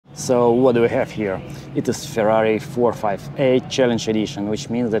So what do we have here? It is Ferrari 458 Challenge Edition, which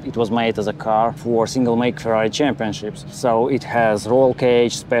means that it was made as a car for single-make Ferrari championships. So it has roll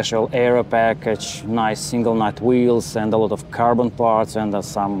cage, special aero package, nice single-nut wheels and a lot of carbon parts and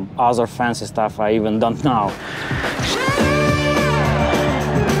some other fancy stuff I even don't know.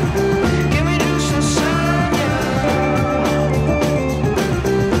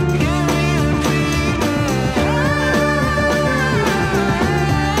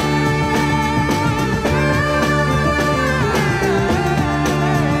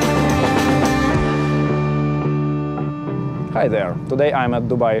 Hi there, today I'm at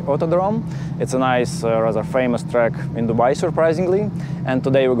Dubai Autodrome. It's a nice, rather famous track in Dubai, surprisingly, and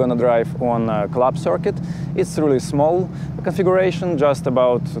today we're gonna drive on a club circuit. It's really small configuration, just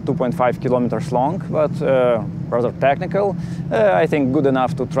about 2.5 kilometers long, but rather technical. I think good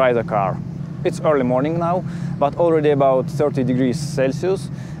enough to try the car. It's early morning now, but already about 30 degrees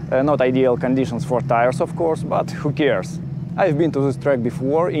Celsius. Not ideal conditions for tires, of course, but who cares? I've been to this track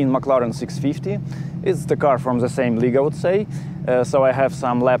before in McLaren 650. It's the car from the same league, I would say, so I have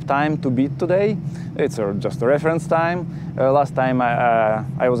some lap time to beat today. It's just a reference time. Last time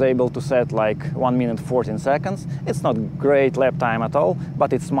I was able to set like 1 minute 14 seconds. It's not great lap time at all,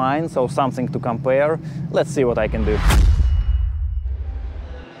 but it's mine, so something to compare. Let's see what I can do.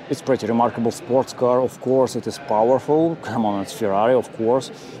 It's pretty remarkable sports car, of course. It is powerful. Come on, it's Ferrari, of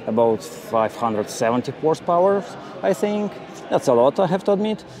course. About 570 horsepower, I think. That's a lot, I have to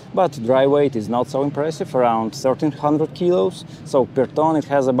admit, but dry weight is not so impressive, around 1300 kilos. So per ton it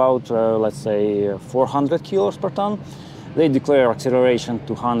has about, let's say, 400 kilos per ton. They declare acceleration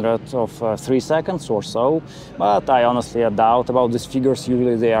to 100 of 3 seconds or so, but I honestly doubt about these figures.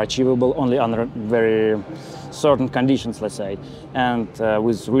 Usually they are achievable only under very certain conditions, let's say, and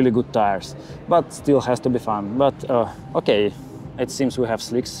with really good tires. But still has to be fun. But okay, it seems we have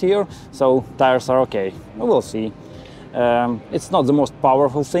slicks here, so tires are okay. We'll see. It's not the most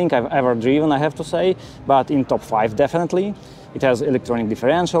powerful thing I've ever driven, I have to say, but in top 5 definitely. It has electronic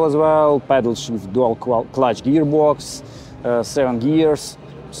differential as well, pedals with dual clutch gearbox, 7 gears,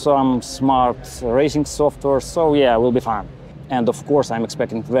 some smart racing software, so yeah, will be fun. And of course I'm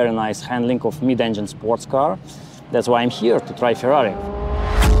expecting very nice handling of mid-engine sports car. That's why I'm here, to try Ferrari.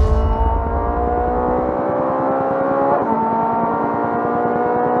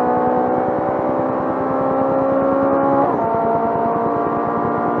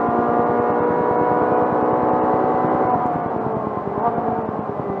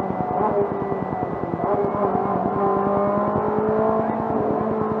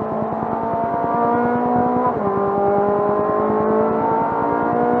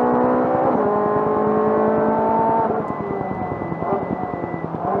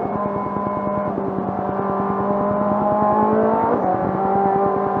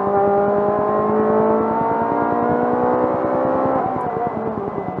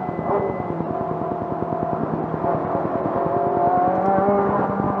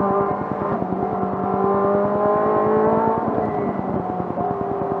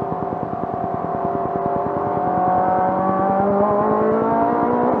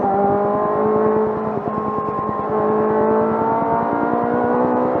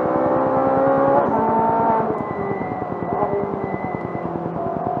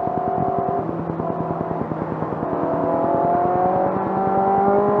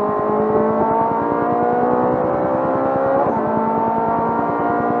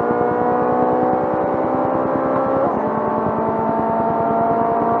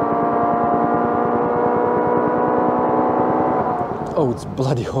 Oh, it's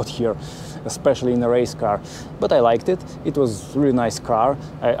bloody hot here, especially in a race car. But I liked it. It was a really nice car.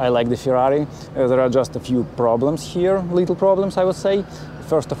 I like the Ferrari. There are just a few problems here, little problems, I would say.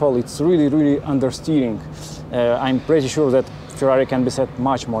 First of all, it's really understeering. I'm pretty sure that Ferrari can be set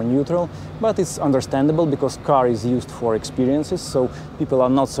much more neutral, but it's understandable because car is used for experiences, so people are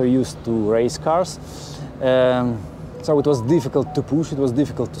not so used to race cars. So it was difficult to push, it was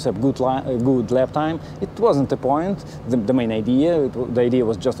difficult to set good lap time. It wasn't the point, the main idea. The idea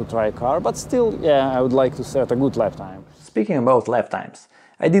was just to try a car, but still, yeah, I would like to set a good lap time. Speaking about lap times,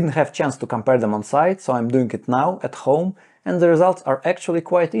 I didn't have chance to compare them on site, so I'm doing it now at home, and the results are actually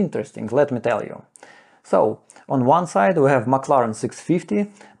quite interesting, let me tell you. So, on one side we have McLaren 650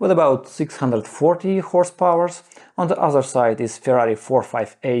 with about 640 horsepower. On the other side is Ferrari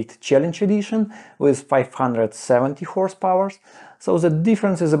 458 Challenge Edition with 570 horsepower. So the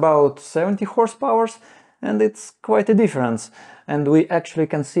difference is about 70 horsepower. and it's quite a difference. And we actually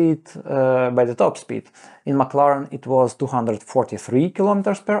can see it by the top speed. In McLaren it was 243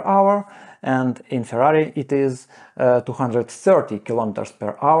 kilometers per hour, and in Ferrari it is 230 kilometers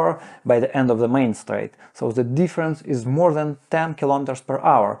per hour by the end of the main straight. So the difference is more than 10 kilometers per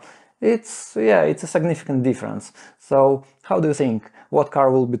hour. It's a significant difference. So how do you think? What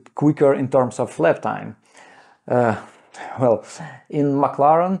car will be quicker in terms of lap time? Well, in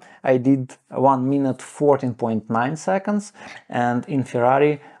McLaren I did 1 minute 14.9 seconds, and in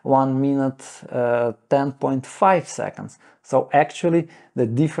Ferrari 1 minute 10.5 seconds. So actually the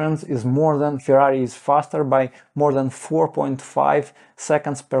difference is more than Ferrari is faster by more than 4.5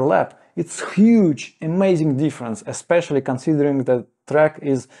 seconds per lap. It's huge, amazing difference, especially considering the track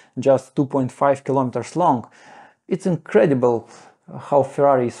is just 2.5 kilometers long. It's incredible how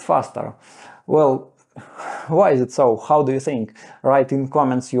Ferrari is faster. Well, why is it so? How do you think? Write in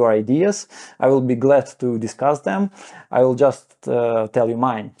comments your ideas. I will be glad to discuss them. I will just tell you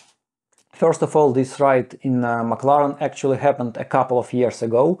mine. First of all, this ride in McLaren actually happened a couple of years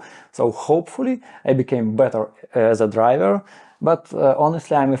ago, so hopefully I became better as a driver, but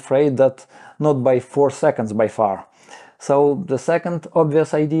honestly I'm afraid that not by 4 seconds by far. So the second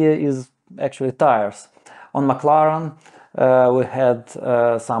obvious idea is actually tires. On McLaren we had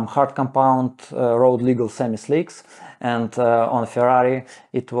some hard compound road legal semi-slicks, and on Ferrari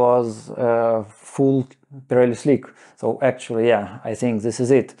it was full Pirelli slick. So actually, yeah, I think this is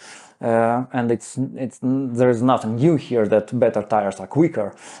it. And there is nothing new here that better tires are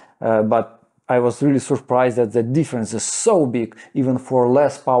quicker, but I was really surprised that the difference is so big even for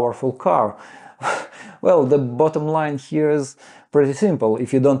less powerful car. Well, the bottom line here is pretty simple.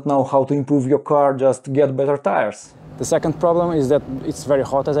 If you don't know how to improve your car, just get better tires. The second problem is that it's very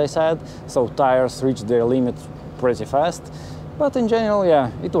hot, as I said, so tires reach their limit pretty fast. But in general,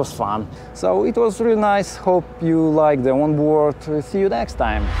 yeah, it was fun. So it was really nice. Hope you liked the onboard. See you next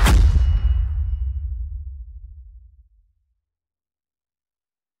time.